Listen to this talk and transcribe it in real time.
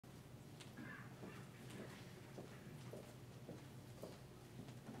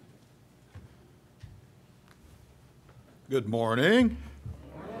Good morning.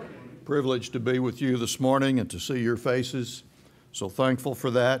 Privileged to be with you this morning and to see your faces. So thankful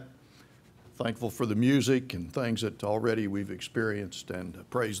for that. Thankful for the music and things that already we've experienced, and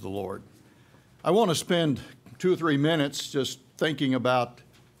praise the Lord. I want to spend 2 or 3 minutes just thinking about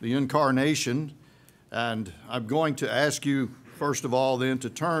the incarnation, and I'm going to ask you first of all then to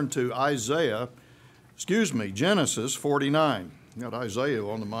turn to Genesis 49. Got Isaiah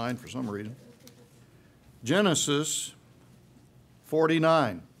on the mind for some reason. Genesis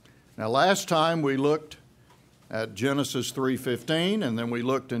 49. Now last time we looked at Genesis 3:15, and then we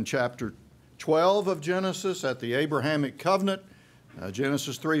looked in chapter 12 of Genesis at the Abrahamic covenant.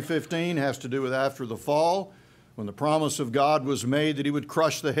 Genesis 3:15 has to do with after the fall, when the promise of God was made that he would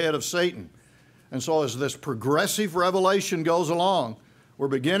crush the head of Satan. And so as this progressive revelation goes along, we're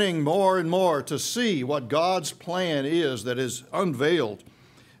beginning more and more to see what God's plan is that is unveiled.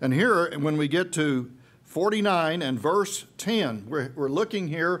 And here, when we get to 49 and verse 10, we're looking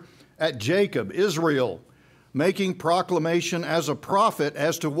here at Jacob, Israel, making proclamation as a prophet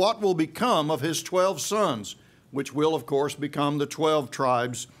as to what will become of his 12 sons, which will, of course, become the 12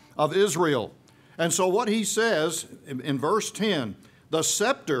 tribes of Israel. And so what he says in verse 10, the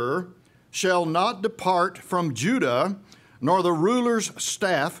scepter shall not depart from Judah, nor the ruler's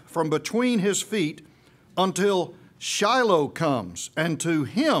staff from between his feet, until Shiloh comes, and to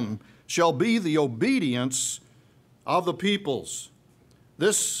him shall be the obedience of the peoples.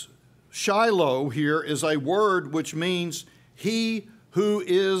 This Shiloh here is a word which means he who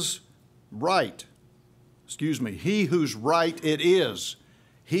is right. He whose right it is.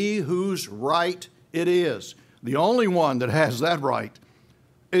 He whose right it is. The only one that has that right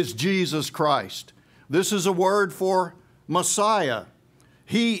is Jesus Christ. This is a word for Messiah.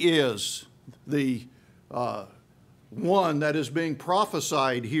 He is the one that is being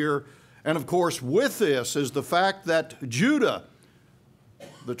prophesied here. And of course, with this is the fact that Judah,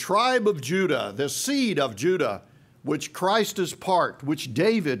 the tribe of Judah, the seed of Judah, which Christ is part, which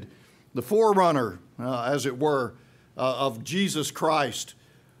David, the forerunner, as it were, of Jesus Christ,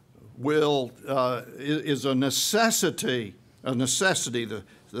 is a necessity.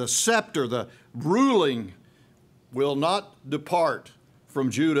 The scepter, the ruling, will not depart from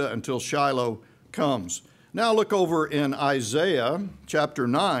Judah until Shiloh comes. Now look over in Isaiah chapter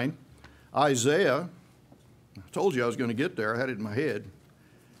 9. Isaiah, I told you I was going to get there. I had it in my head.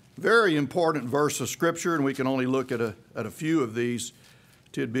 Very important verse of Scripture, and we can only look at a few of these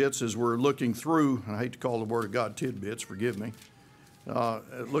tidbits as we're looking through. I hate to call the Word of God tidbits, forgive me.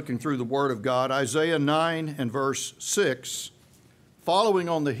 Looking through the Word of God, Isaiah 9 and verse 6, following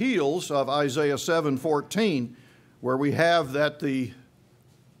on the heels of Isaiah 7:14, where we have that the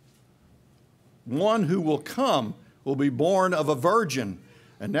one who will come will be born of a virgin.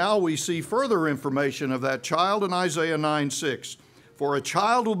 And now we see further information of that child in Isaiah 9:6. For a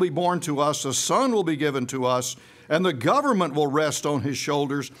child will be born to us, a son will be given to us, and the government will rest on his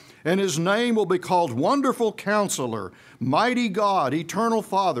shoulders, and his name will be called Wonderful Counselor, Mighty God, Eternal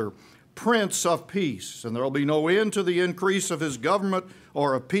Father, Prince of Peace. And there will be no end to the increase of his government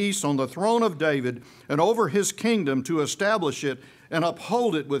or of peace on the throne of David and over his kingdom, to establish it and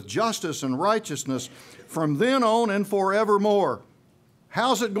uphold it with justice and righteousness from then on and forevermore.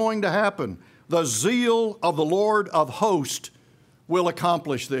 How's it going to happen? The zeal of the Lord of hosts will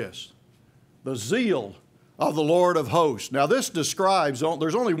accomplish this. The zeal of the Lord of hosts. Now this describes,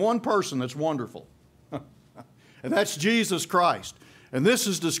 there's only one person that's wonderful, and that's Jesus Christ. And this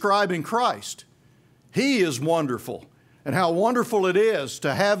is describing Christ. He is wonderful. And how wonderful it is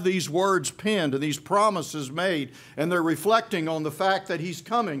to have these words penned and these promises made, and they're reflecting on the fact that He's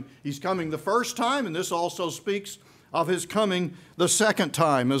coming. He's coming the first time, and this also speaks of His coming the second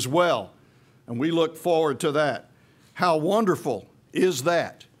time as well. And we look forward to that. How wonderful is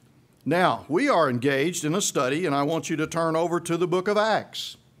that? Now, we are engaged in a study, and I want you to turn over to the book of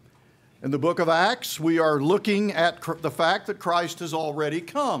Acts. In the book of Acts, we are looking at the fact that Christ has already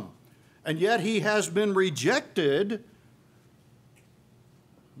come, and yet He has been rejected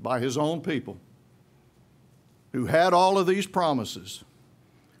by His own people who had all of these promises.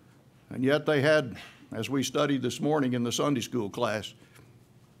 And yet they had, as we studied this morning in the Sunday school class,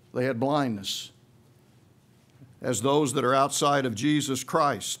 they had blindness. As those that are outside of Jesus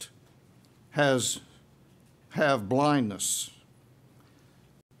Christ have blindness.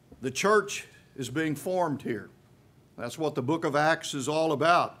 The church is being formed here. That's what the book of Acts is all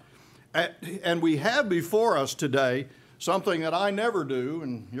about. And we have before us today something that I never do,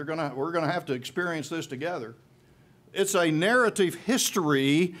 and we're going to have to experience this together. It's a narrative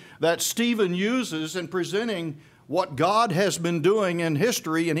history that Stephen uses in presenting what God has been doing in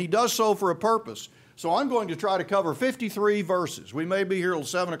history, and he does so for a purpose, So I'm going to try to cover 53 verses. We may be here till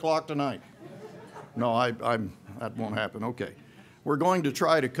 7 o'clock tonight. No, that won't happen. Okay. We're going to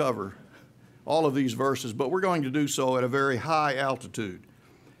try to cover all of these verses, but we're going to do so at a very high altitude.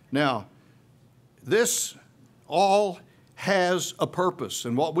 Now, this all has a purpose,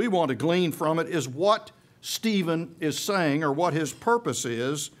 and what we want to glean from it is what Stephen is saying or what his purpose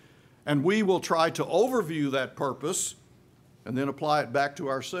is, and we will try to overview that purpose and then apply it back to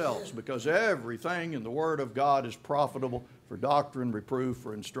ourselves, because everything in the Word of God is profitable for doctrine, reproof,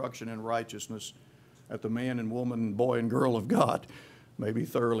 for instruction in righteousness, that the man and woman, boy and girl of God may be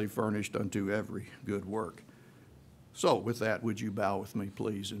thoroughly furnished unto every good work. So with that, would you bow with me,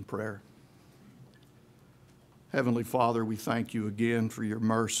 please, in prayer? Heavenly Father, we thank you again for your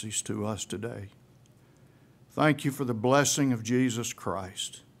mercies to us today. Thank you for the blessing of Jesus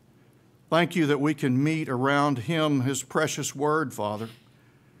Christ. Thank you that we can meet around him, his precious word, Father.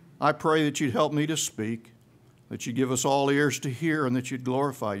 I pray that you'd help me to speak, that you'd give us all ears to hear, and that you'd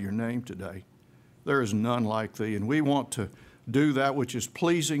glorify your name today. There is none like thee, and we want to do that which is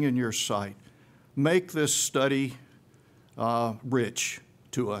pleasing in your sight. Make this study rich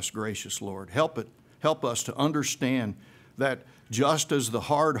to us, gracious Lord. Help us to understand that just as the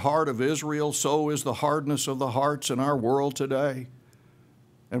hard heart of Israel, so is the hardness of the hearts in our world today.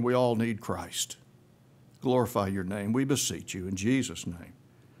 And we all need Christ. Glorify your name, we beseech you, in Jesus' name.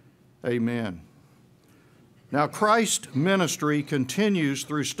 Amen. Now, Christ's ministry continues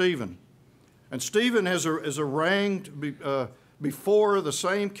through Stephen. And Stephen is arraigned before the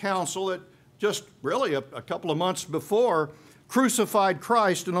same council that just really a couple of months before crucified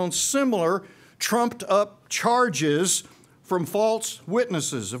Christ, and on similar trumped up charges from false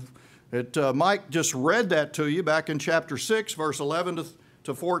witnesses. Mike just read that to you back in chapter 6, verse 11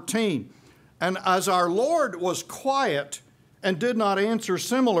 to 14. And as our Lord was quiet and did not answer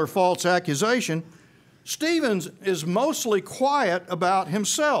similar false accusation, Stephen is mostly quiet about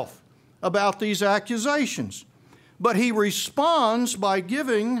himself, about these accusations. But he responds by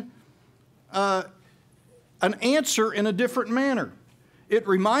giving an answer in a different manner. It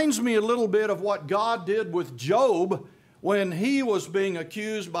reminds me a little bit of what God did with Job when he was being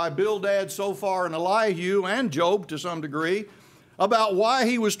accused by Bildad, Zophar, and Elihu, and Job to some degree, about why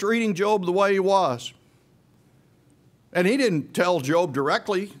he was treating Job the way he was. And he didn't tell Job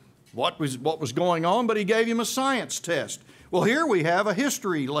directly what was going on, but he gave him a science test. Well, here we have a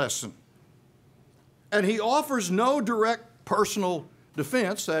history lesson. And he offers no direct personal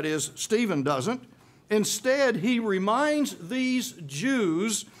defense, that is, Stephen doesn't. Instead, he reminds these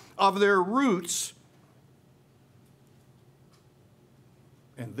Jews of their roots,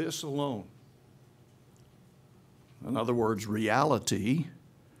 and this alone. In other words, reality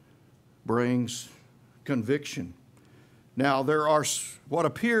brings conviction. Now, there are what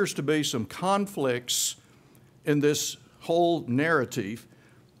appears to be some conflicts in this whole narrative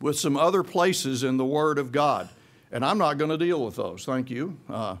with some other places in the Word of God. And I'm not going to deal with those, thank you.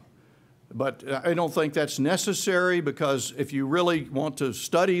 But I don't think that's necessary, because if you really want to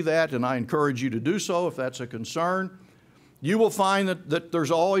study that, and I encourage you to do so if that's a concern, you will find that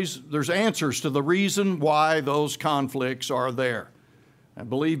there's answers to the reason why those conflicts are there. And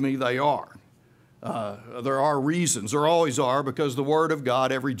believe me, they are. There are reasons. There always are, because the Word of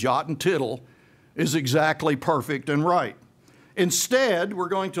God, every jot and tittle, is exactly perfect and right. Instead, we're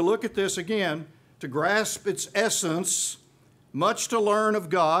going to look at this again to grasp its essence. Much to learn of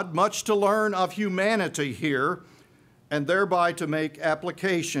God, much to learn of humanity here, and thereby to make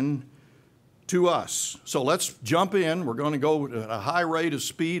application to us. So let's jump in. We're going to go at a high rate of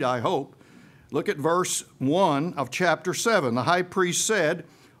speed, I hope. Look at verse 1 of chapter 7. The high priest said,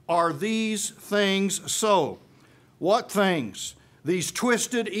 "Are these things so?" What things? These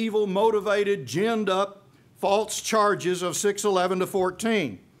twisted, evil, motivated, ginned up, false charges of 6:11 to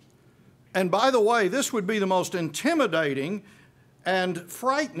 14. And by the way, this would be the most intimidating and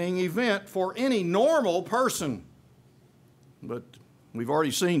frightening event for any normal person. But we've already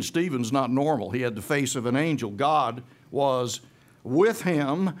seen Stephen's not normal. He had the face of an angel. God was with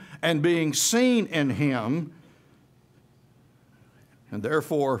him and being seen in him, and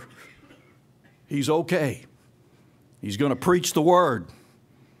therefore he's okay. He's going to preach the Word.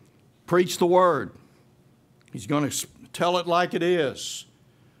 Preach the Word. He's going to tell it like it is.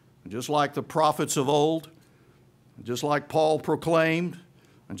 Just like the prophets of old, just like Paul proclaimed,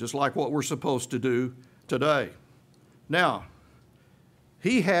 and just like what we're supposed to do today. Now,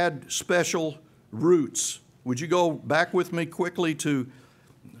 he had special roots. Would you go back with me quickly to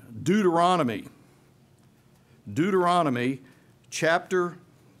Deuteronomy? Deuteronomy chapter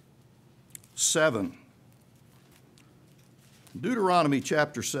 7. Deuteronomy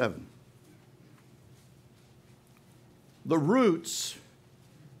chapter 7. the roots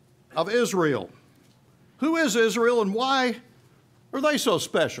of Israel. Who is Israel and why are they so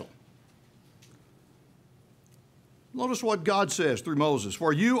special? Notice what God says through Moses.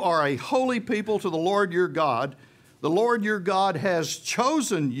 For you are a holy people to the Lord your God. The Lord your God has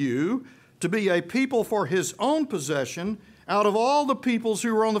chosen you to be a people for his own possession out of all the peoples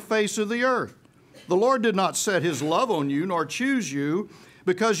who are on the face of the earth. The Lord did not set his love on you, nor choose you,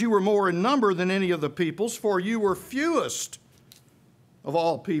 because you were more in number than any of the peoples, for you were fewest of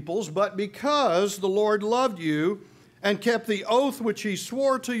all peoples, but because the Lord loved you and kept the oath which he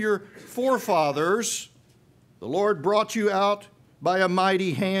swore to your forefathers, the Lord brought you out by a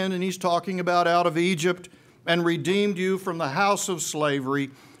mighty hand, and he's talking about out of Egypt, and redeemed you from the house of slavery,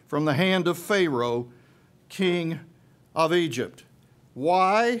 from the hand of Pharaoh, king of Egypt.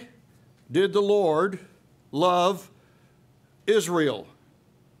 Why did the Lord love Israel?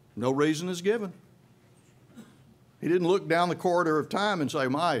 No reason is given. He didn't look down the corridor of time and say,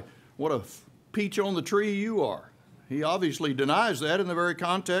 my, what a peach on the tree you are. He obviously denies that in the very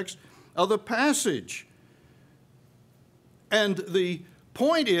context of the passage. And the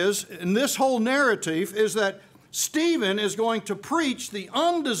point is, in this whole narrative, is that Stephen is going to preach the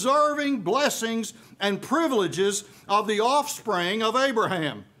undeserving blessings and privileges of the offspring of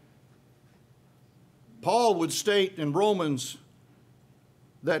Abraham. Paul would state in Romans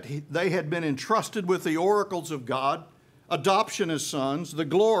that they had been entrusted with the oracles of God, adoption as sons, the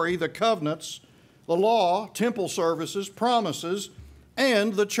glory, the covenants, the law, temple services, promises,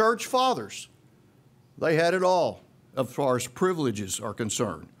 and the church fathers. They had it all as far as privileges are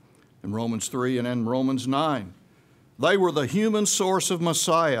concerned in Romans 3 and in Romans 9. They were the human source of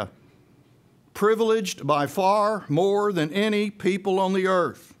Messiah, privileged by far more than any people on the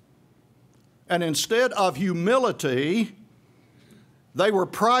earth. And instead of humility, they were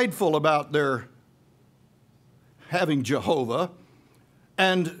prideful about their having Jehovah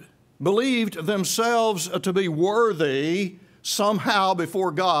and believed themselves to be worthy somehow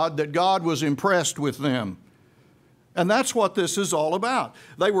before God, that God was impressed with them. And that's what this is all about.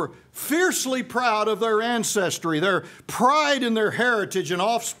 They were fiercely proud of their ancestry. Their pride in their heritage and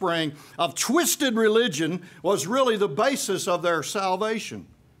offspring of twisted religion was really the basis of their salvation.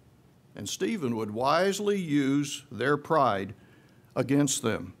 And Stephen would wisely use their pride against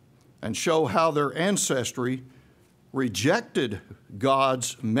them and show how their ancestry rejected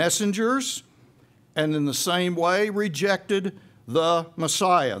God's messengers and in the same way rejected the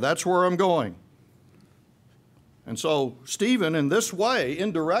Messiah. That's where I'm going. And so Stephen, in this way,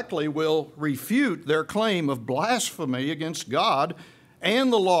 indirectly will refute their claim of blasphemy against God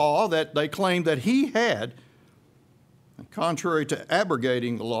and the law that they claimed that he had. And contrary to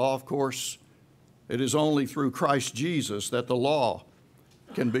abrogating the law, of course, it is only through Christ Jesus that the law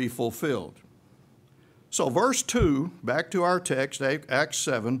can be fulfilled. So verse 2, back to our text, Acts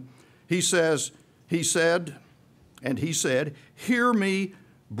 7, he said, hear me,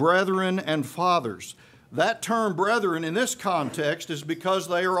 brethren and fathers. That term brethren in this context is because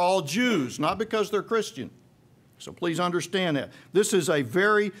they are all Jews, not because they're Christian. So please understand that. This is a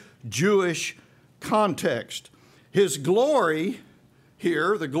very Jewish context. His glory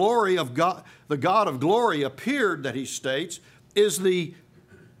here, the glory of God, the God of glory appeared, that he states, is the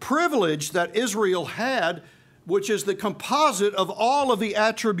privilege that Israel had, which is the composite of all of the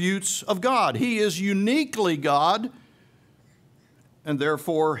attributes of God. He is uniquely God. And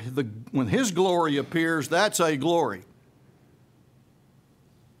therefore, when his glory appears, that's a glory.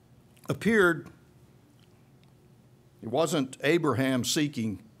 Appeared, it wasn't Abraham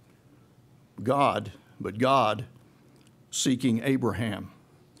seeking God, but God seeking Abraham.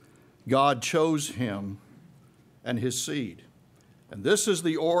 God chose him and his seed. And this is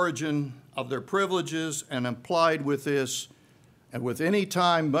the origin of their privileges, and implied with this, and with any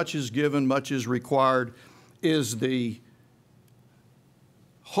time much is given, much is required, is the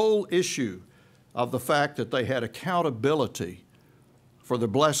whole issue of the fact that they had accountability for the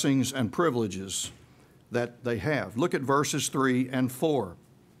blessings and privileges that they have. Look at verses 3 and 4.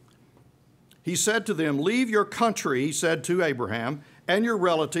 He said to them, leave your country, he said to Abraham, and your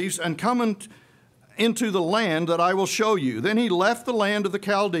relatives, and come into the land that I will show you. Then he left the land of the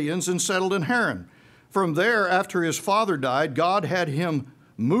Chaldeans and settled in Haran. From there, after his father died, God had him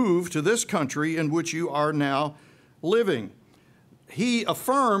move to this country in which you are now living. He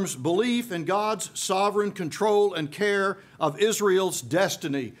affirms belief in God's sovereign control and care of Israel's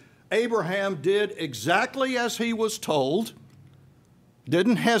destiny. Abraham did exactly as he was told,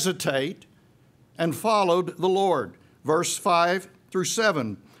 didn't hesitate, and followed the Lord. Verse 5 through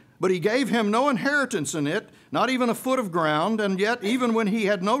 7. But he gave him no inheritance in it, not even a foot of ground, and yet even when he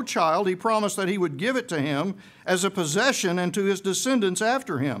had no child, he promised that he would give it to him as a possession and to his descendants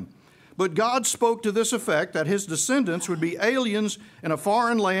after him. But God spoke to this effect, that his descendants would be aliens in a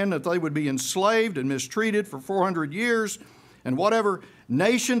foreign land, that they would be enslaved and mistreated for 400 years, and whatever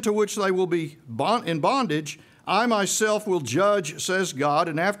nation to which they will be in bondage, I myself will judge, says God,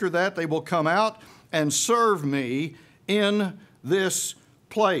 and after that they will come out and serve me in this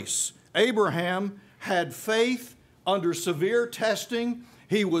place. Abraham had faith under severe testing.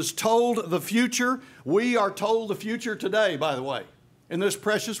 He was told the future. We are told the future today, by the way, in this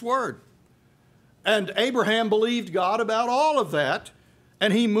precious word. And Abraham believed God about all of that,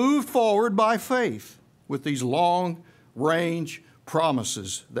 and he moved forward by faith with these long-range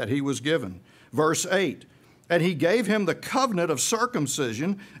promises that he was given. Verse 8, and he gave him the covenant of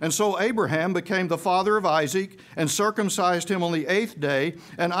circumcision, and so Abraham became the father of Isaac, and circumcised him on the 8th day,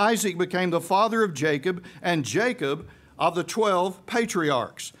 and Isaac became the father of Jacob, and Jacob of the 12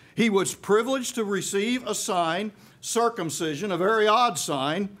 patriarchs. He was privileged to receive a sign, circumcision, a very odd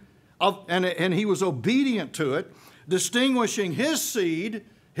sign, and he was obedient to it, distinguishing his seed,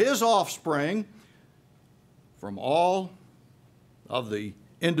 his offspring, from all of the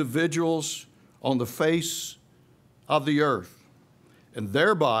individuals on the face of the earth. And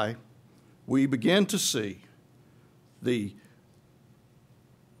thereby, we begin to see the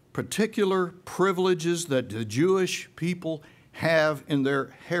particular privileges that the Jewish people have in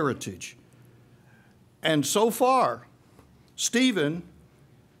their heritage. And so far, Stephen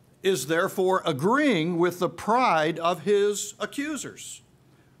is therefore agreeing with the pride of his accusers.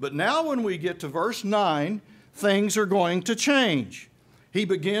 But now when we get to verse 9, things are going to change. He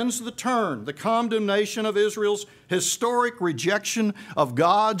begins the turn, the condemnation of Israel's historic rejection of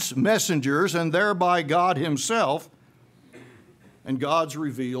God's messengers and thereby God himself, and God's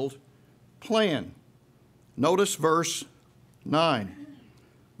revealed plan. Notice verse 9.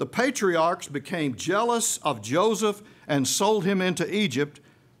 The patriarchs became jealous of Joseph and sold him into Egypt,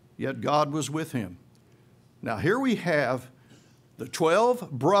 yet God was with him. Now here we have the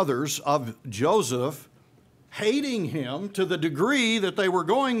 12 brothers of Joseph hating him to the degree that they were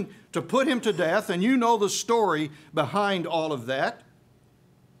going to put him to death, and you know the story behind all of that.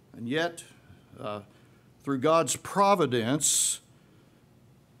 And yet, through God's providence,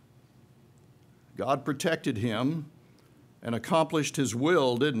 God protected him and accomplished his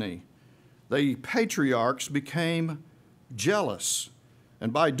will, didn't he? The patriarchs became jealous.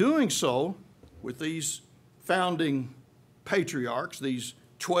 And by doing so, with these founding patriarchs, these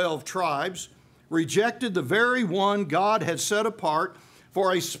 12 tribes, rejected the very one God had set apart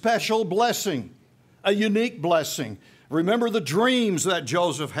for a special blessing, a unique blessing. Remember the dreams that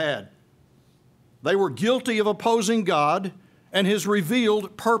Joseph had. They were guilty of opposing God and his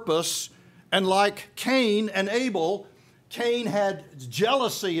revealed purpose. And like Cain and Abel, Cain had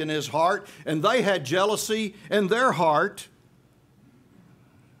jealousy in his heart, and they had jealousy in their heart.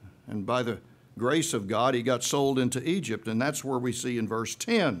 And by the grace of God, he got sold into Egypt, and that's where we see in verse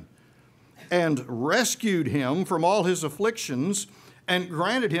 10. And rescued him from all his afflictions, and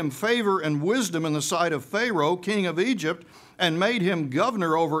granted him favor and wisdom in the sight of Pharaoh, king of Egypt, and made him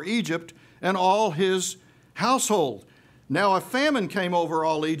governor over Egypt and all his household. Now a famine came over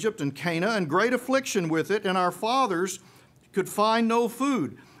all Egypt and Canaan, and great affliction with it, and our fathers could find no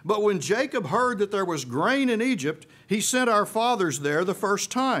food. But when Jacob heard that there was grain in Egypt, he sent our fathers there the first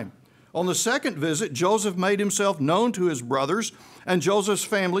time. On the second visit, Joseph made himself known to his brothers, and Joseph's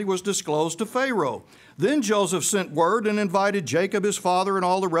family was disclosed to Pharaoh. Then Joseph sent word and invited Jacob, his father, and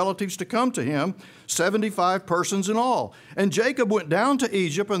all the relatives to come to him, 75 persons in all. And Jacob went down to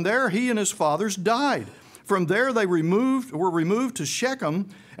Egypt, and there he and his fathers died. From there they were removed to Shechem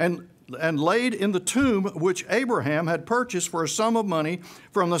and laid in the tomb which Abraham had purchased for a sum of money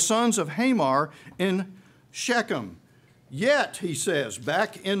from the sons of Hamor in Shechem. Yet, he says,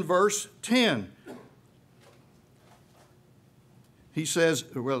 back in verse 10, he says,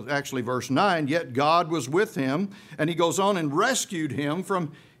 well, actually verse 9, yet God was with him, and he goes on and rescued him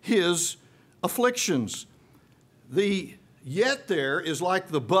from his afflictions. The yet there is like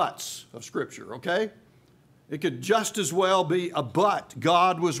the buts of Scripture, okay? It could just as well be a but.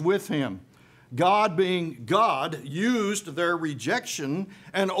 God was with him. God, being God, used their rejection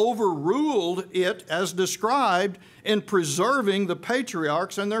and overruled it as described in preserving the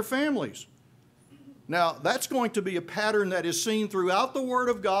patriarchs and their families. Now, that's going to be a pattern that is seen throughout the Word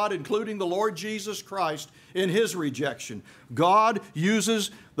of God, including the Lord Jesus Christ in his rejection. God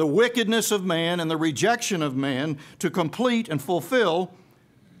uses the wickedness of man and the rejection of man to complete and fulfill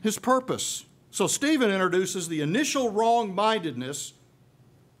his purpose. So Stephen introduces the initial wrong-mindedness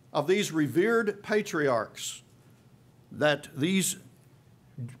of these revered patriarchs that these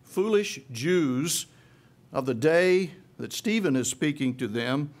foolish Jews of the day that Stephen is speaking to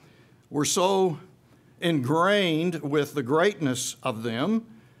them were so ingrained with the greatness of them,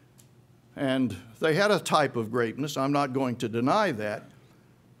 and they had a type of greatness, I'm not going to deny that,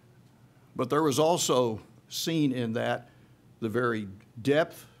 but there was also seen in that the very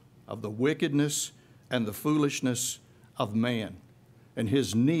depth of the wickedness and the foolishness of man and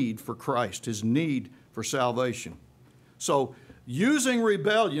his need for Christ, his need for salvation. So using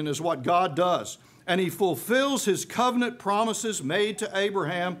rebellion is what God does, and he fulfills his covenant promises made to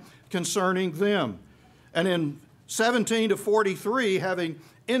Abraham concerning them. And in 17 to 43, having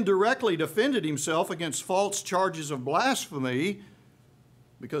indirectly defended himself against false charges of blasphemy,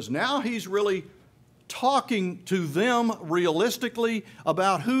 because now he's really talking to them realistically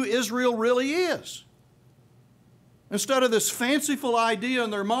about who Israel really is, instead of this fanciful idea in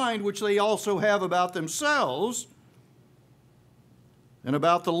their mind, which they also have about themselves and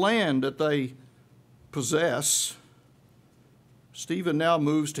about the land that they possess. Stephen now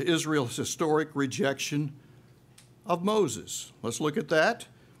moves to Israel's historic rejection of Moses. Let's look at that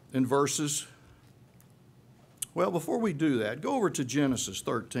in verses. Well, before we do that, go over to Genesis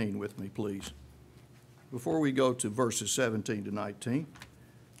 13 with me, please. Before we go to verses 17 to 19.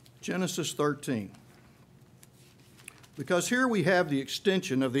 Genesis 13. Because here we have the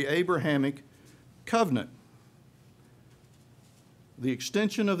extension of the Abrahamic covenant. The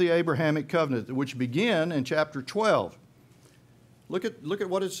extension of the Abrahamic covenant, which began in chapter 12. Look at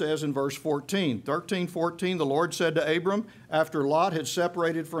what it says in verse 14. 13:14, the Lord said to Abram, after Lot had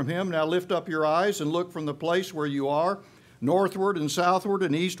separated from him, now lift up your eyes and look from the place where you are, northward and southward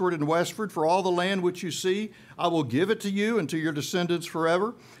and eastward and westward, for all the land which you see, I will give it to you and to your descendants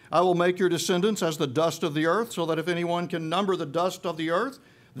forever. I will make your descendants as the dust of the earth, so that if anyone can number the dust of the earth,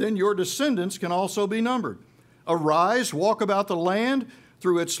 then your descendants can also be numbered. Arise, walk about the land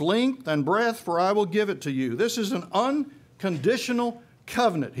through its length and breadth, for I will give it to you. This is an unconditional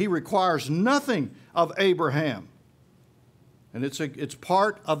covenant. He requires nothing of Abraham. And it's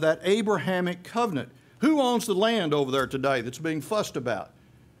part of that Abrahamic covenant. Who owns the land over there today that's being fussed about?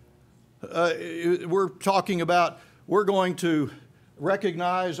 We're talking about we're going to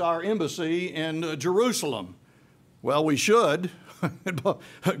recognize our embassy in Jerusalem. Well, we should.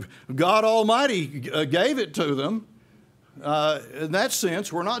 God Almighty gave it to them. In that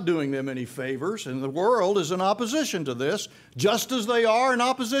sense, we're not doing them any favors, and the world is in opposition to this, just as they are in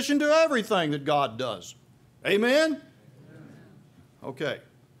opposition to everything that God does. Amen? Okay.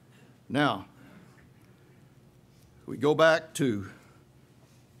 Now, we go back to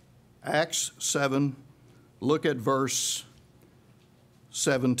Acts 7, look at verse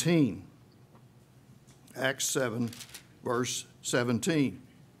 17. Acts 7, verse 17.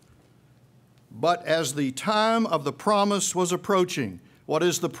 But as the time of the promise was approaching, what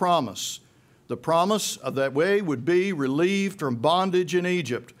is the promise? The promise of that way would be relieved from bondage in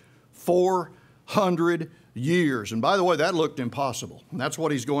Egypt 400 years. And by the way, that looked impossible. And that's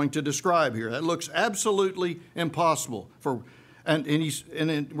what he's going to describe here. That looks absolutely impossible. And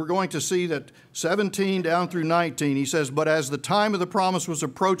we're going to see that 17 down through 19, he says, but as the time of the promise was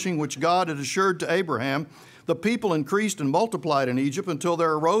approaching, which God had assured to Abraham, the people increased and multiplied in Egypt until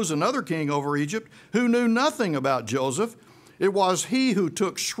there arose another king over Egypt who knew nothing about Joseph. It was he who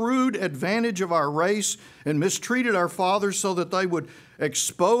took shrewd advantage of our race and mistreated our fathers so that they would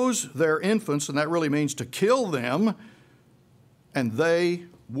expose their infants, and that really means to kill them, and they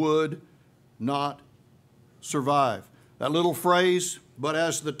would not survive. That little phrase, but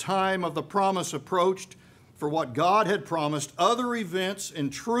as the time of the promise approached, for what God had promised, other events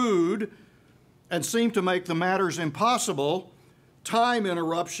intrude and seem to make the matters impossible. Time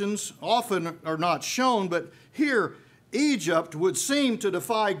interruptions often are not shown, but here Egypt would seem to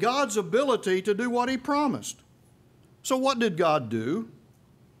defy God's ability to do what he promised. So what did God do?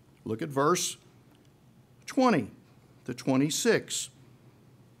 Look at verse 20 to 26.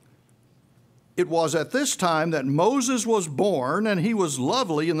 It was at this time that Moses was born, and he was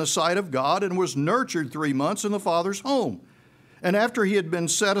lovely in the sight of God and was nurtured 3 months in the father's home. And after he had been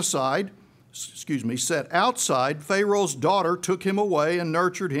set outside, Pharaoh's daughter took him away and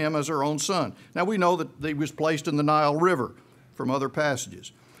nurtured him as her own son. Now we know that he was placed in the Nile River from other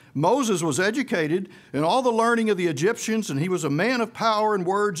passages. Moses was educated in all the learning of the Egyptians, and he was a man of power in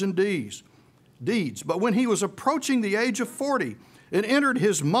words and deeds. But when he was approaching the age of 40, it entered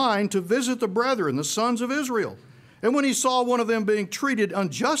his mind to visit the brethren, the sons of Israel. And when he saw one of them being treated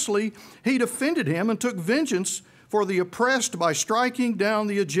unjustly, he defended him and took vengeance for the oppressed by striking down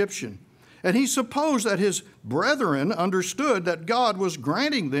the Egyptian. And he supposed that his brethren understood that God was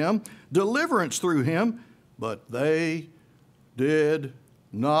granting them deliverance through him, but they did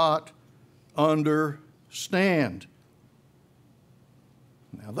not understand.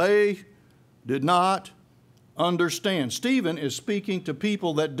 Now, they did not understand. Stephen is speaking to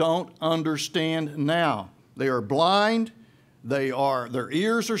people that don't understand now. They are blind. Their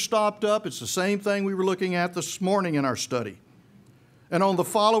ears are stopped up. It's the same thing we were looking at this morning in our study. And on the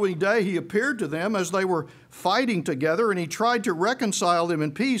following day, he appeared to them as they were fighting together, and he tried to reconcile them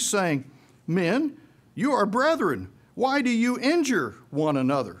in peace, saying, "Men, you are brethren. Why do you injure one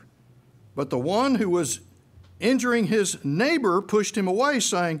another?" But the one who was injuring his neighbor pushed him away,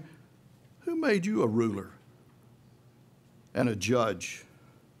 saying, "Who made you a ruler and a judge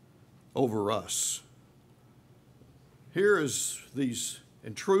over us?" Here is these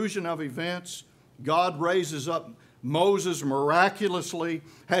intrusion of events. God raises up Moses miraculously,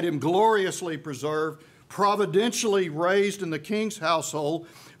 had him gloriously preserved, providentially raised in the king's household,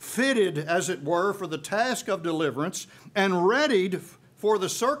 fitted, as it were, for the task of deliverance, and readied for the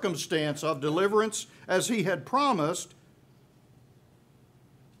circumstance of deliverance as he had promised.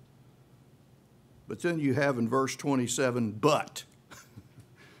 But then you have in verse 27, but.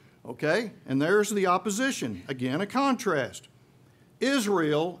 Okay? And there's the opposition. Again, a contrast.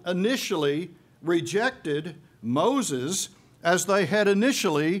 Israel initially rejected Moses as they had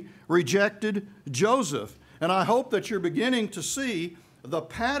initially rejected Joseph. And I hope that you're beginning to see the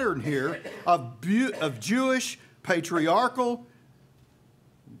pattern here of Jewish patriarchal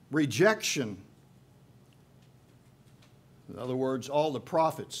rejection. In other words, all the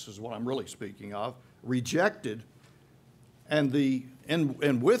prophets is what I'm really speaking of, rejected. And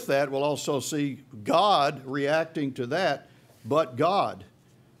with that, we'll also see God reacting to that, but God.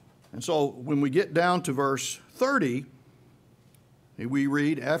 And so when we get down to verse 30, we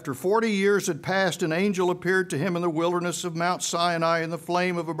read, "After 40 years had passed, an angel appeared to him in the wilderness of Mount Sinai in the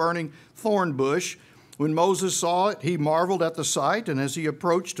flame of a burning thorn bush. When Moses saw it, he marveled at the sight, and as he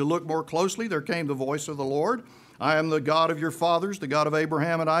approached to look more closely, there came the voice of the Lord. 'I am the God of your fathers, the God of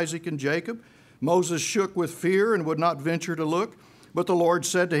Abraham and Isaac and Jacob.' Moses shook with fear and would not venture to look. But the Lord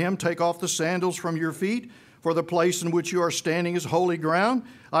said to him, 'Take off the sandals from your feet, for the place in which you are standing is holy ground.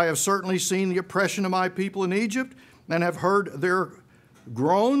 I have certainly seen the oppression of my people in Egypt, and have heard their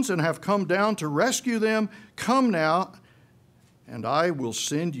groans, and have come down to rescue them. Come now, and I will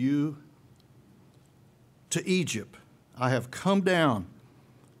send you to Egypt.' I have come down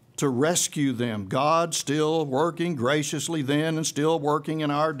to rescue them." God still working graciously then and still working in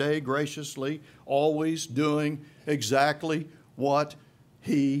our day graciously, always doing exactly what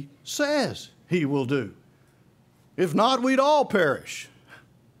he says he will do. If not, we'd all perish.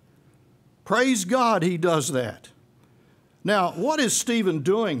 Praise God he does that. Now, what is Stephen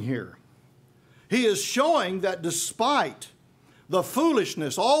doing here? He is showing that despite the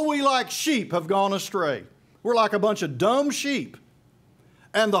foolishness, all we like sheep have gone astray. We're like a bunch of dumb sheep.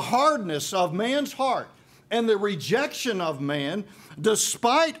 And the hardness of man's heart and the rejection of man,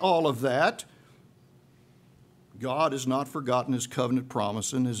 despite all of that, God has not forgotten his covenant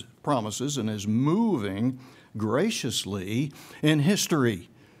promises and is moving graciously in history.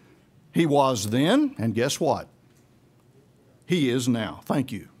 He was then, and guess what? He is now.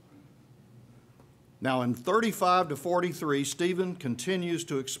 Thank you. Now in 35 to 43, Stephen continues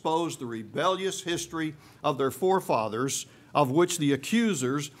to expose the rebellious history of their forefathers, of which the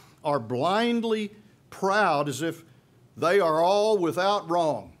accusers are blindly proud as if they are all without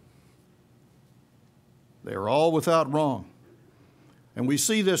wrong. They are all without wrong. And we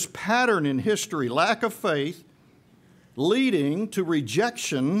see this pattern in history, lack of faith, leading to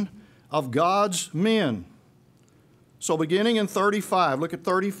rejection of God's men. So beginning in 35, look at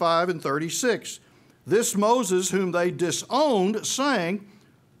 35 and 36. "This Moses whom they disowned, saying,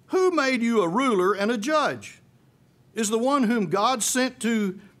 'Who made you a ruler and a judge?' is the one whom God sent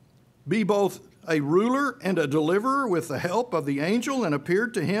to be both a ruler and a deliverer with the help of the angel, and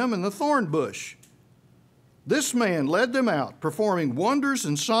appeared to him in the thorn bush. This man led them out, performing wonders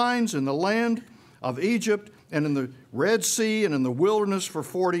and signs in the land of Egypt and in the Red Sea and in the wilderness for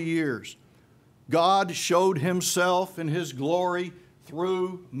 40 years. God showed himself in his glory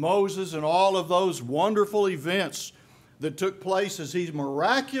through Moses and all of those wonderful events that took place as he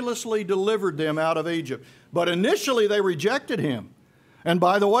miraculously delivered them out of Egypt. But initially they rejected him. And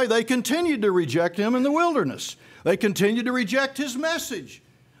by the way, they continued to reject him in the wilderness. They continued to reject his message.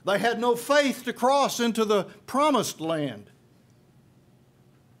 They had no faith to cross into the promised land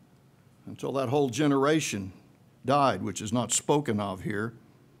until that whole generation died, which is not spoken of here.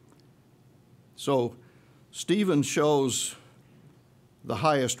 So Stephen shows the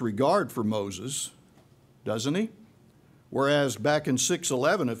highest regard for Moses, doesn't he? Whereas back in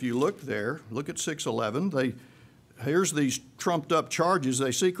 6:11, if you look there, look at 6:11, here's these trumped up charges.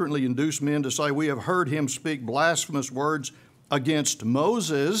 They secretly induced men to say, we have heard him speak blasphemous words against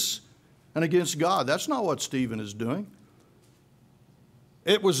Moses and against God. That's not what Stephen is doing.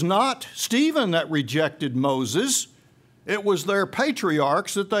 It was not Stephen that rejected Moses. It was their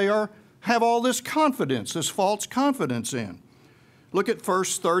patriarchs that they have all this confidence, this false confidence in. Look at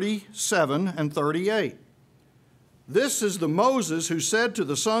verse 37 and 38. This is the Moses who said to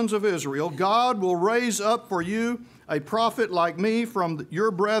the sons of Israel, God will raise up for you a prophet like me from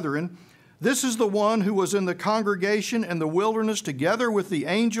your brethren. This is the one who was in the congregation in the wilderness together with the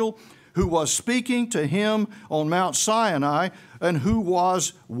angel who was speaking to him on Mount Sinai, and who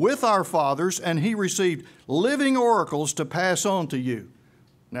was with our fathers, and he received living oracles to pass on to you.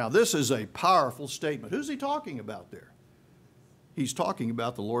 Now, this is a powerful statement. Who's he talking about there? He's talking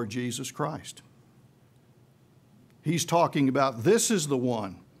about the Lord Jesus Christ. He's talking about this is the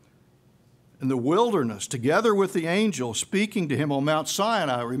one in the wilderness, together with the angel speaking to him on Mount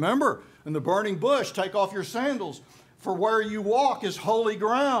Sinai. Remember, in the burning bush, take off your sandals, for where you walk is holy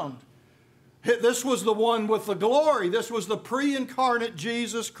ground. This was the one with the glory. This was the pre-incarnate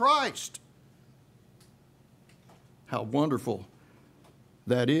Jesus Christ. How wonderful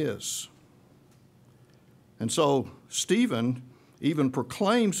that is. And so Stephen even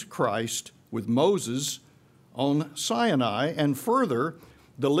proclaims Christ with Moses on Sinai, and further,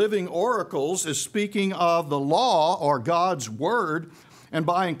 the living oracles is speaking of the law or God's word, and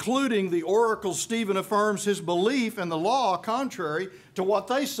by including the oracles, Stephen affirms his belief in the law contrary to what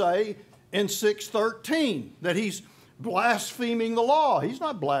they say in 6:13, that he's blaspheming the law. He's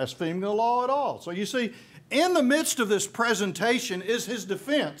not blaspheming the law at all. So you see, in the midst of this presentation is his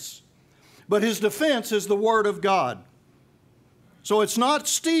defense, but his defense is the Word of God. So it's not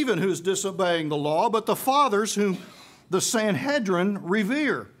Stephen who's disobeying the law, but the fathers whom the Sanhedrin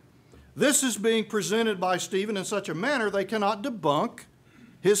revere. This is being presented by Stephen in such a manner they cannot debunk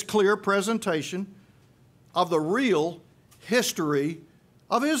his clear presentation of the real history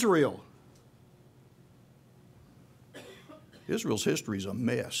of Israel. Israel's history is a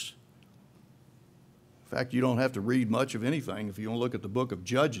mess. In fact, you don't have to read much of anything if you want to look at the book of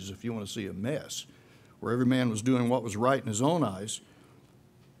Judges if you want to see a mess, where every man was doing what was right in his own eyes.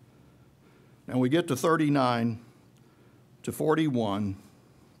 And we get to 39 to 41.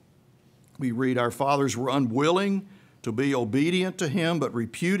 We read, our fathers were unwilling to be obedient to him, but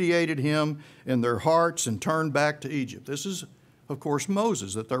repudiated him in their hearts and turned back to Egypt. This is, of course,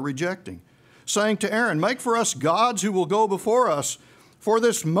 Moses that they're rejecting, saying to Aaron, make for us gods who will go before us. For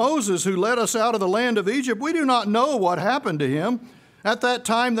this Moses who led us out of the land of Egypt, we do not know what happened to him. At that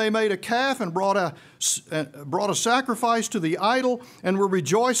time they made a calf and brought a sacrifice to the idol and were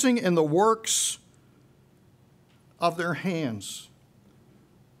rejoicing in the works of their hands.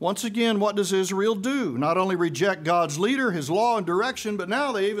 Once again, what does Israel do? Not only reject God's leader, his law and direction, but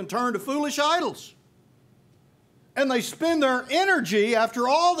now they even turn to foolish idols. And they spend their energy after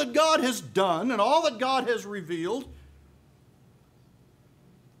all that God has done and all that God has revealed,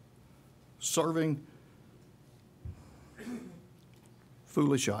 serving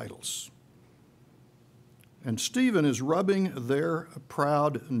foolish idols. And Stephen is rubbing their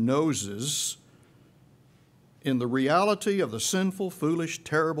proud noses in the reality of the sinful, foolish,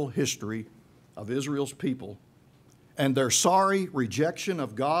 terrible history of Israel's people and their sorry rejection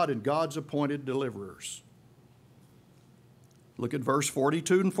of God and God's appointed deliverers. Look at verse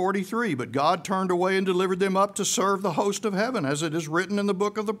 42 and 43. But God turned away and delivered them up to serve the host of heaven, as it is written in the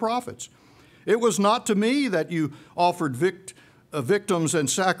book of the prophets. It was not to me that you offered victims and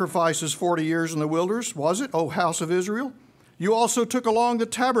sacrifices 40 years in the wilderness, was it, O house of Israel? You also took along the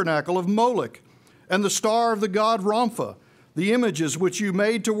tabernacle of Moloch and the star of the god Rompha, the images which you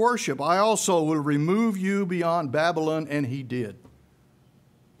made to worship. I also will remove you beyond Babylon, and he did.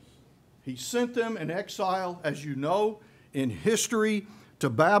 He sent them in exile, as you know, in history to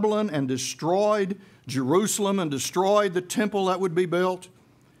Babylon, and destroyed Jerusalem and destroyed the temple that would be built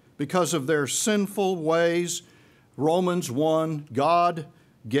because of their sinful ways. Romans 1, God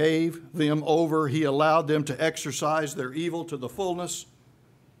gave them over. He allowed them to exercise their evil to the fullness.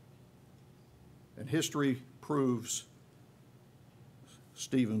 And history proves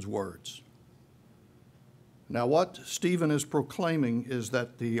Stephen's words. Now, what Stephen is proclaiming is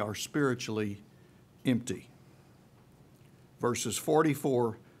that they are spiritually empty. Verses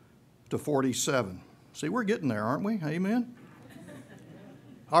 44 to 47. See, we're getting there, aren't we? Amen.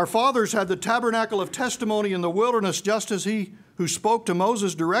 Our fathers had the tabernacle of testimony in the wilderness, just as he who spoke to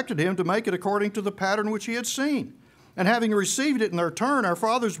Moses directed him to make it according to the pattern which he had seen. And having received it in their turn, our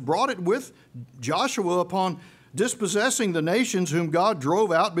fathers brought it with Joshua upon dispossessing the nations whom God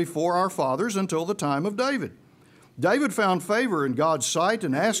drove out before our fathers until the time of David. David found favor in God's sight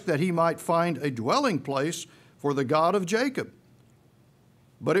and asked that he might find a dwelling place for the God of Jacob.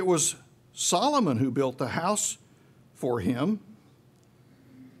 But it was Solomon who built the house for him.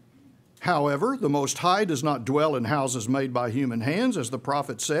 However, the Most High does not dwell in houses made by human hands. As the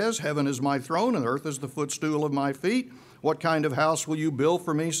prophet says, heaven is my throne and earth is the footstool of my feet. What kind of house will you build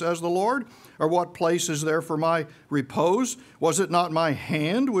for me, says the Lord? Or what place is there for my repose? Was it not my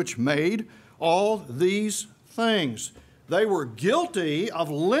hand which made all these things? They were guilty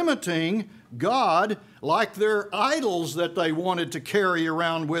of limiting God, like their idols that they wanted to carry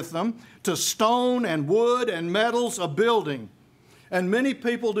around with them, to stone and wood and metals, a building. And many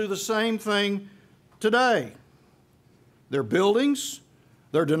people do the same thing today. Their buildings,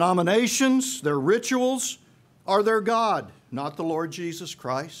 their denominations, their rituals are their God, not the Lord Jesus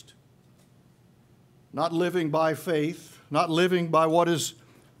Christ. Not living by faith, not living by what is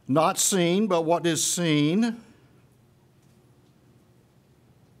not seen, but what is seen.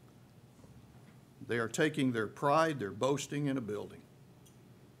 They are taking their pride, their boasting in a building.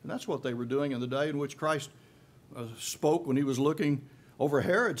 And that's what they were doing in the day in which Christ spoke when he was looking over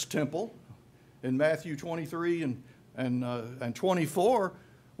Herod's temple in Matthew 23 and 24,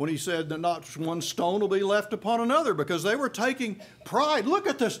 when he said that not one stone will be left upon another, because they were taking pride. Look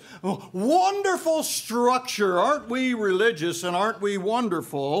at this wonderful structure. Aren't we religious and aren't we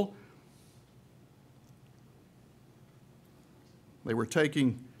wonderful? They were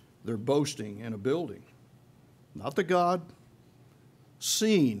taking their boasting in a building, not the God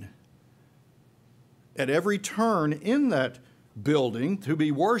seen at every turn in that building to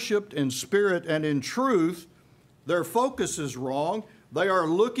be worshiped in spirit and in truth. Their focus is wrong. They are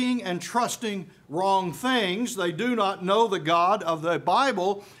looking and trusting wrong things. They do not know the God of the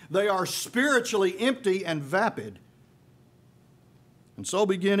Bible. They are spiritually empty and vapid. And so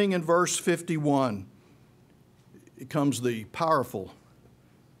beginning in verse 51, it comes the powerful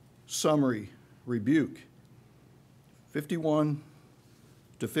summary rebuke. 51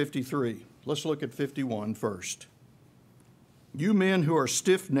 to 53. Let's look at 51 first. You men who are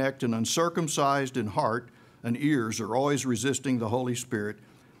stiff-necked and uncircumcised in heart and ears are always resisting the Holy Spirit.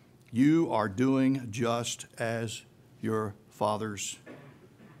 You are doing just as your fathers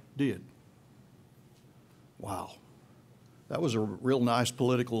did. Wow. That was a real nice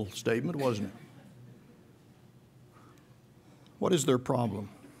political statement, wasn't it? What is their problem?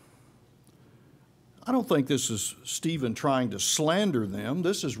 I don't think this is Stephen trying to slander them.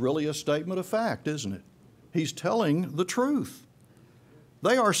 This is really a statement of fact, isn't it? He's telling the truth.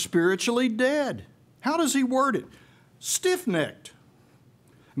 They are spiritually dead. How does he word it? Stiff-necked.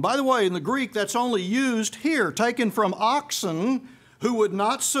 And by the way, in the Greek, that's only used here, taken from oxen who would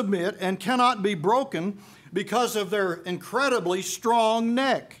not submit and cannot be broken because of their incredibly strong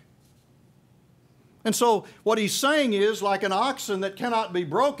neck. And so what he's saying is, like an oxen that cannot be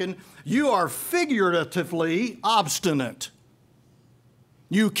broken, you are figuratively obstinate.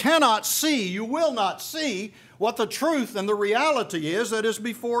 You cannot see, you will not see what the truth and the reality is that is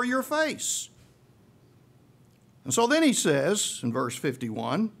before your face. And so then he says in verse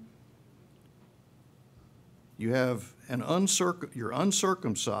 51, you're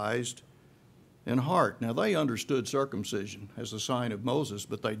uncircumcised in heart. Now they understood circumcision as a sign of Moses,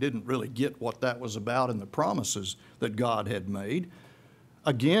 but they didn't really get what that was about in the promises that God had made.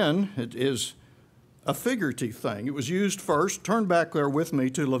 Again, it is a figurative thing. It was used first. Turn back there with me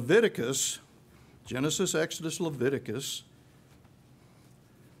to Leviticus, Genesis, Exodus, Leviticus,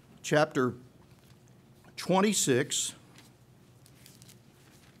 chapter 26.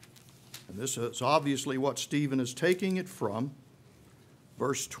 And this is obviously what Stephen is taking it from,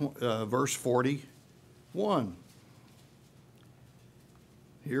 verse 41.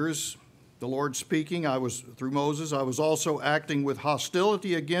 Here is the Lord speaking. Through Moses, I was also acting with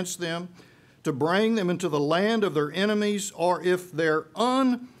hostility against them to bring them into the land of their enemies, or if their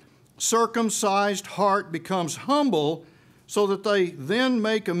uncircumcised heart becomes humble, so that they then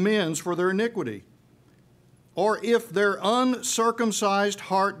make amends for their iniquity. Or if their uncircumcised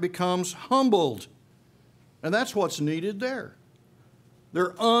heart becomes humbled. And that's what's needed there.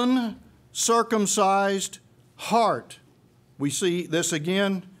 Their uncircumcised heart. We see this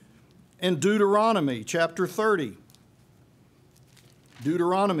again in Deuteronomy chapter 30.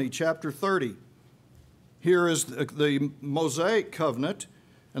 Deuteronomy chapter 30. Here is the Mosaic covenant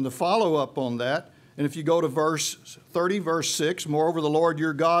and the follow-up on that. And if you go to verse 30, verse 6, moreover, the Lord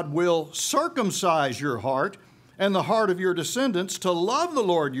your God will circumcise your heart and the heart of your descendants to love the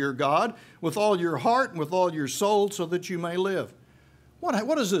Lord your God with all your heart and with all your soul so that you may live.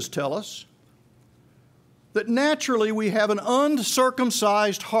 What does this tell us? That naturally we have an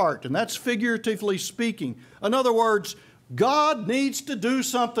uncircumcised heart, and that's figuratively speaking. In other words, God needs to do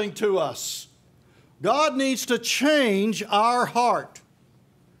something to us. God needs to change our heart.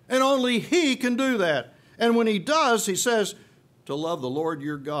 And only He can do that. And when He does, He says, to love the Lord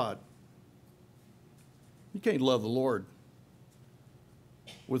your God. You can't love the Lord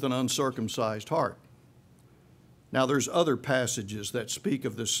with an uncircumcised heart. Now there's other passages that speak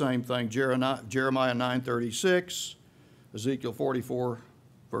of this same thing. Jeremiah 9:36, Ezekiel 44,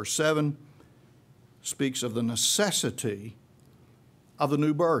 verse 7, speaks of the necessity of the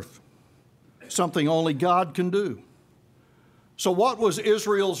new birth, something only God can do. So what was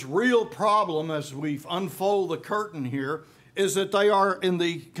Israel's real problem as we unfold the curtain here is that they are in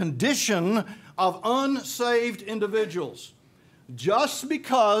the condition of unsaved individuals. Just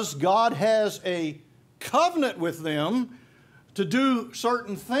because God has a covenant with them to do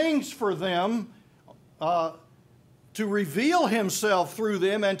certain things for them, to reveal Himself through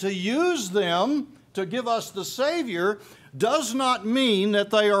them and to use them to give us the Savior, does not mean that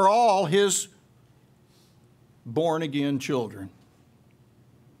they are all His born-again children.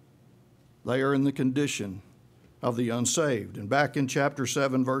 They are in the condition of the unsaved. And back in chapter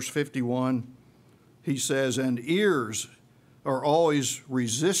 7, verse 51, he says, and ears are always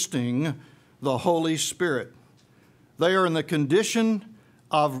resisting the Holy Spirit. They are in the condition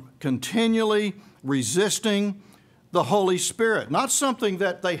of continually resisting the Holy Spirit. Not something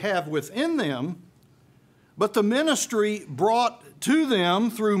that they have within them, but the ministry brought to them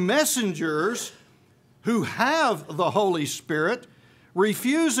through messengers who have the Holy Spirit,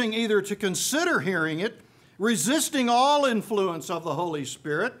 refusing either to consider hearing it, resisting all influence of the Holy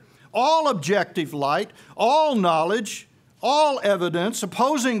Spirit, all objective light, all knowledge, all evidence,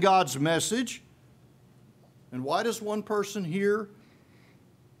 opposing God's message. And why does one person hear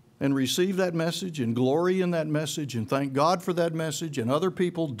and receive that message and glory in that message and thank God for that message and other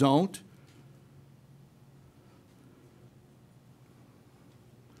people don't?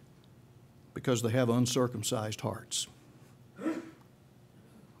 Because they have uncircumcised hearts.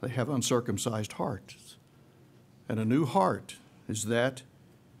 They have uncircumcised hearts. And a new heart is that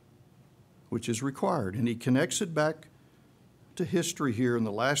which is required. And he connects it back to history here. And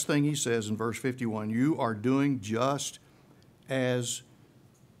the last thing he says in verse 51, you are doing just as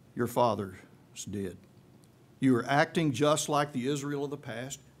your fathers did. You are acting just like the Israel of the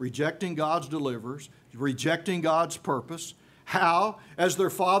past, rejecting God's deliverers, rejecting God's purpose. How? As their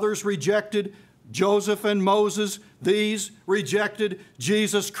fathers rejected Joseph and Moses, these rejected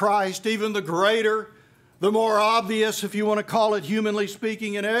Jesus Christ, even the greater, the more obvious, if you want to call it humanly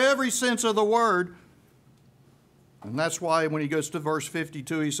speaking, in every sense of the word. And that's why when he goes to verse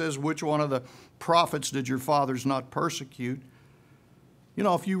 52, he says, which one of the prophets did your fathers not persecute? You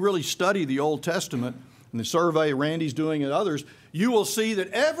know, if you really study the Old Testament, and the survey Randy's doing and others, you will see that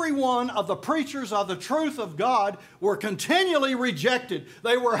every one of the preachers of the truth of God were continually rejected.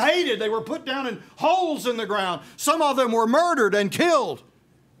 They were hated. They were put down in holes in the ground. Some of them were murdered and killed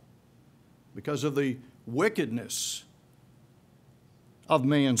because of the wickedness of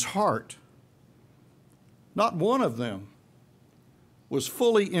man's heart. Not one of them was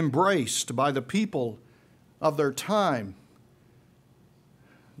fully embraced by the people of their time.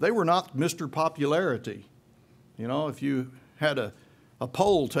 They were not Mr. Popularity. You know, if you had a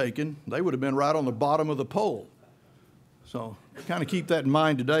poll taken, they would have been right on the bottom of the poll. So kind of keep that in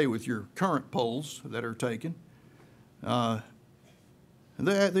mind today with your current polls that are taken. The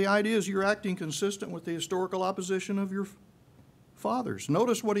idea is you're acting consistent with the historical opposition of your fathers.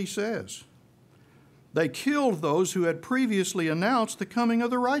 Notice what he says. They killed those who had previously announced the coming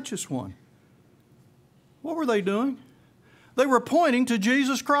of the righteous one. What were they doing? They were pointing to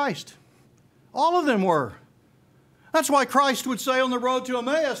Jesus Christ. All of them were. That's why Christ would say on the road to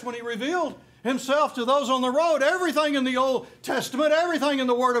Emmaus when he revealed himself to those on the road, everything in the Old Testament, everything in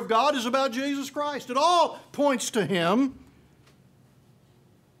the Word of God is about Jesus Christ. It all points to him.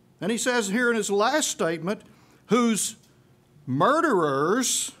 And he says here in his last statement, whose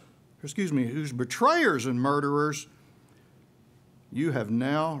betrayers and murderers you have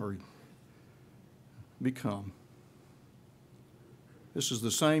now become. This is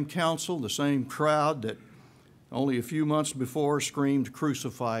the same council, the same crowd that only a few months before screamed,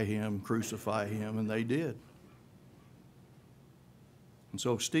 crucify him, and they did. And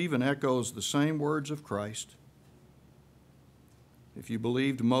so Stephen echoes the same words of Christ. If you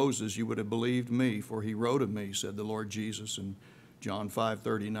believed Moses, you would have believed me, for he wrote of me, said the Lord Jesus in John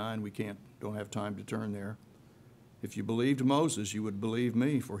 5:39. We don't have time to turn there. If you believed Moses, you would believe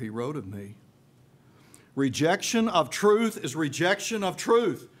me, for he wrote of me. Rejection of truth is rejection of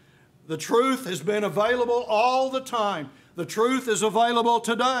truth. The truth has been available all the time. The truth is available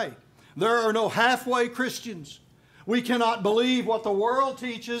today. There are no halfway Christians. We cannot believe what the world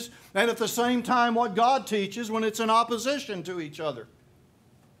teaches and at the same time what God teaches when it's in opposition to each other.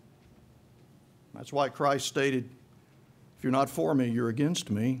 That's why Christ stated, if you're not for me, you're against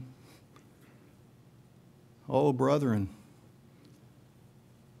me. Oh, brethren,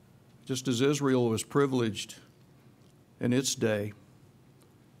 just as Israel was privileged in its day,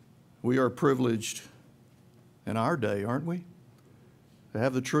 we are privileged in our day, aren't we? To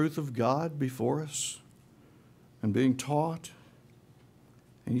have the truth of God before us and being taught.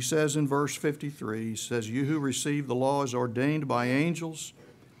 And he says in verse 53, he says, you who received the law as ordained by angels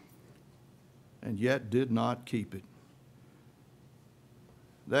and yet did not keep it.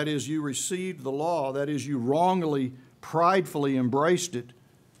 That is, you received the law, that is, you wrongly, pridefully embraced it,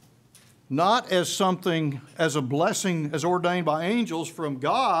 not as something, as a blessing, as ordained by angels from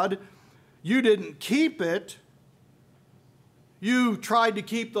God. You didn't keep it. You tried to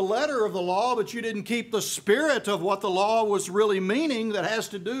keep the letter of the law, but you didn't keep the spirit of what the law was really meaning, that has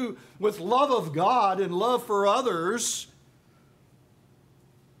to do with love of God and love for others.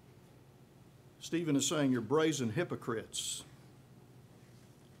 Stephen is saying you're brazen hypocrites.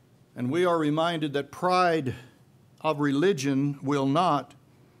 And we are reminded that pride of religion will not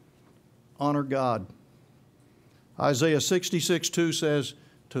honor God. Isaiah 66:2 says,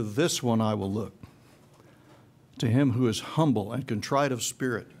 to this one I will look, to him who is humble and contrite of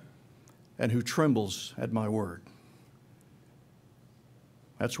spirit, and who trembles at my word.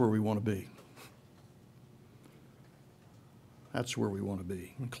 That's where we want to be. That's where we want to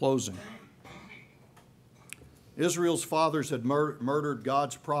be. In closing, Israel's fathers had murdered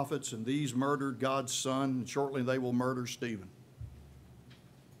God's prophets, and these murdered God's son, and shortly they will murder Stephen.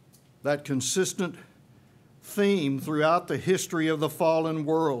 That consistent theme throughout the history of the fallen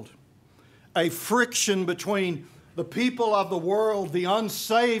world. A friction between the people of the world, the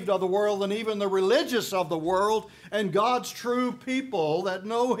unsaved of the world, and even the religious of the world, and God's true people that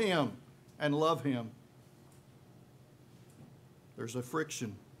know Him and love Him. There's a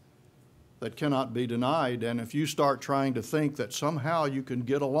friction that cannot be denied, and if you start trying to think that somehow you can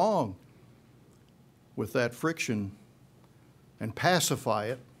get along with that friction and pacify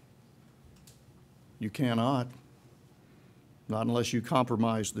it, you cannot, not unless you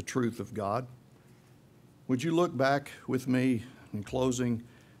compromise the truth of God. Would you look back with me in closing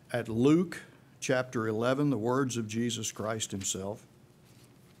at Luke chapter 11, the words of Jesus Christ Himself.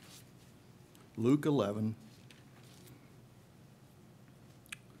 Luke 11,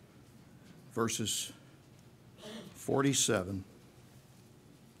 verses 47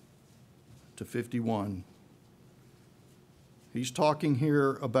 to 51. He's talking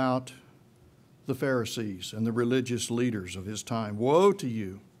here about the Pharisees and the religious leaders of his time. Woe to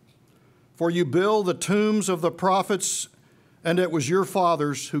you, for you build the tombs of the prophets, and it was your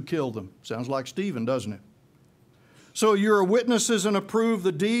fathers who killed them. Sounds like Stephen, doesn't it? So you are witnesses and approve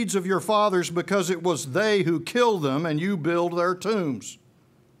the deeds of your fathers, because it was they who killed them, and you build their tombs.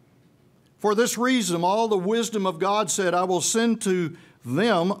 For this reason, all the wisdom of God said, I will send to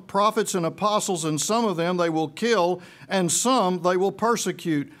them prophets and apostles, and some of them they will kill, and some they will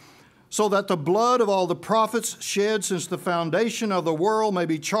persecute, so that the blood of all the prophets shed since the foundation of the world may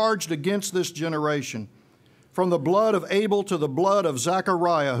be charged against this generation, from the blood of Abel to the blood of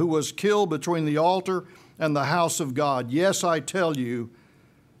Zechariah, who was killed between the altar and the house of God. Yes, I tell you,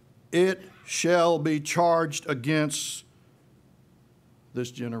 it shall be charged against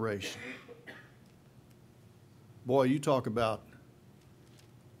this generation. Boy, you talk about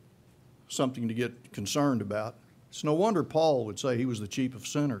something to get concerned about. It's no wonder Paul would say he was the chief of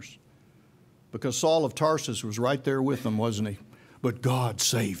sinners, because Saul of Tarsus was right there with him, wasn't he? But God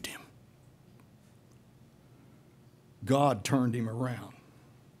saved him. God turned him around.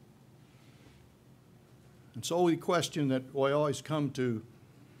 And so the question that we always come to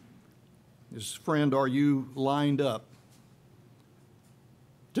is, friend, are you lined up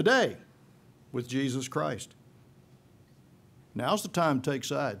today with Jesus Christ? Now's the time to take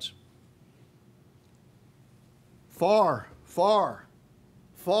sides. Far, far,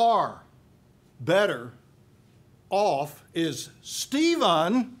 far better off is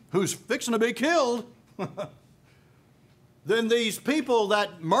Stephen, who's fixing to be killed, than these people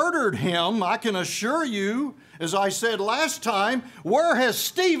that murdered him. I can assure you, as I said last time, where has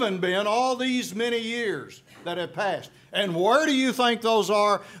Stephen been all these many years that have passed? And where do you think those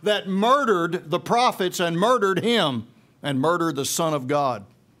are that murdered the prophets and murdered him and murdered the Son of God?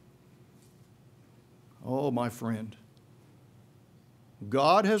 Oh, my friend,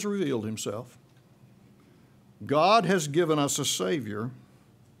 God has revealed himself. God has given us a Savior,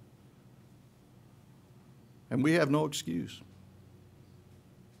 and we have no excuse.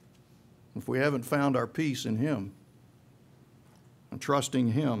 If we haven't found our peace in him and trusting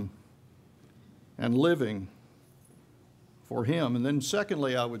him and living for him. And then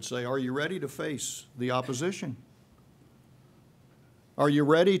secondly, I would say, are you ready to face the opposition? Are you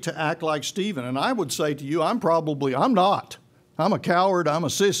ready to act like Stephen? And I would say to you, I'm not. I'm a coward, I'm a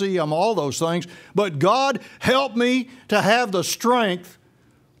sissy, I'm all those things. But God, help me to have the strength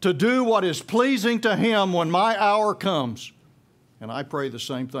to do what is pleasing to him when my hour comes. And I pray the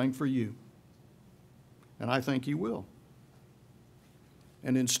same thing for you. And I think he will.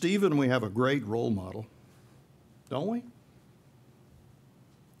 And in Stephen, we have a great role model, don't we?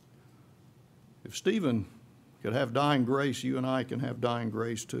 If Stephen could have dying grace, you and I can have dying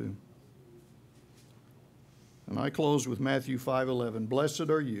grace too. And I close with Matthew 5:11. Blessed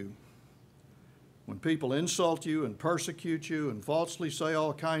are you when people insult you and persecute you and falsely say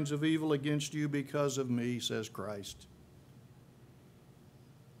all kinds of evil against you because of me, says Christ.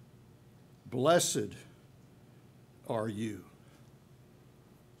 Blessed are you.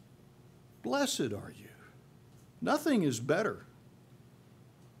 Blessed are you. Nothing is better.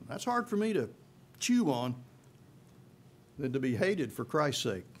 That's hard for me to chew on than to be hated for Christ's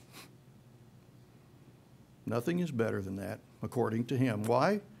sake. Nothing is better than that, according to him.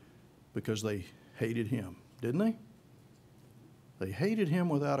 Why? Because they hated him, didn't they? They hated him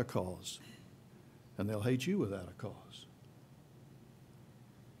without a cause, and they'll hate you without a cause.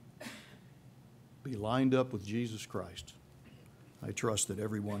 Be lined up with Jesus Christ. I trust that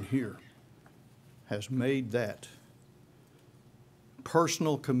everyone here has made that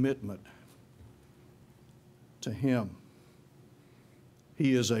personal commitment to him.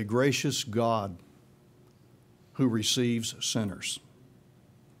 He is a gracious God who receives sinners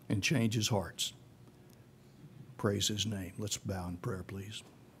and changes hearts. Praise his name. Let's bow in prayer, please.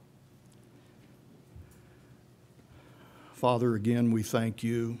 Father, again, we thank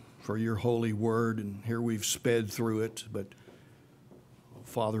you for your holy word, and here we've sped through it, but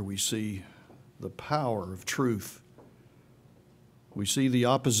Father, we see the power of truth. We see the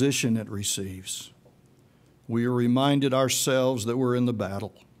opposition it receives. We are reminded ourselves that we're in the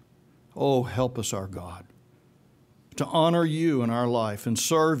battle. Oh, help us, our God, to honor you in our life and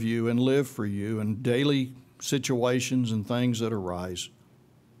serve you and live for you in daily situations and things that arise.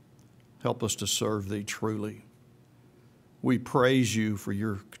 Help us to serve thee truly. We praise you for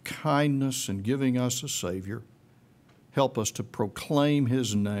your kindness in giving us a Savior. Help us to proclaim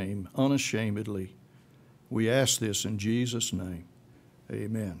his name unashamedly. We ask this in Jesus' name.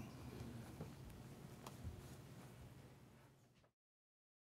 Amen.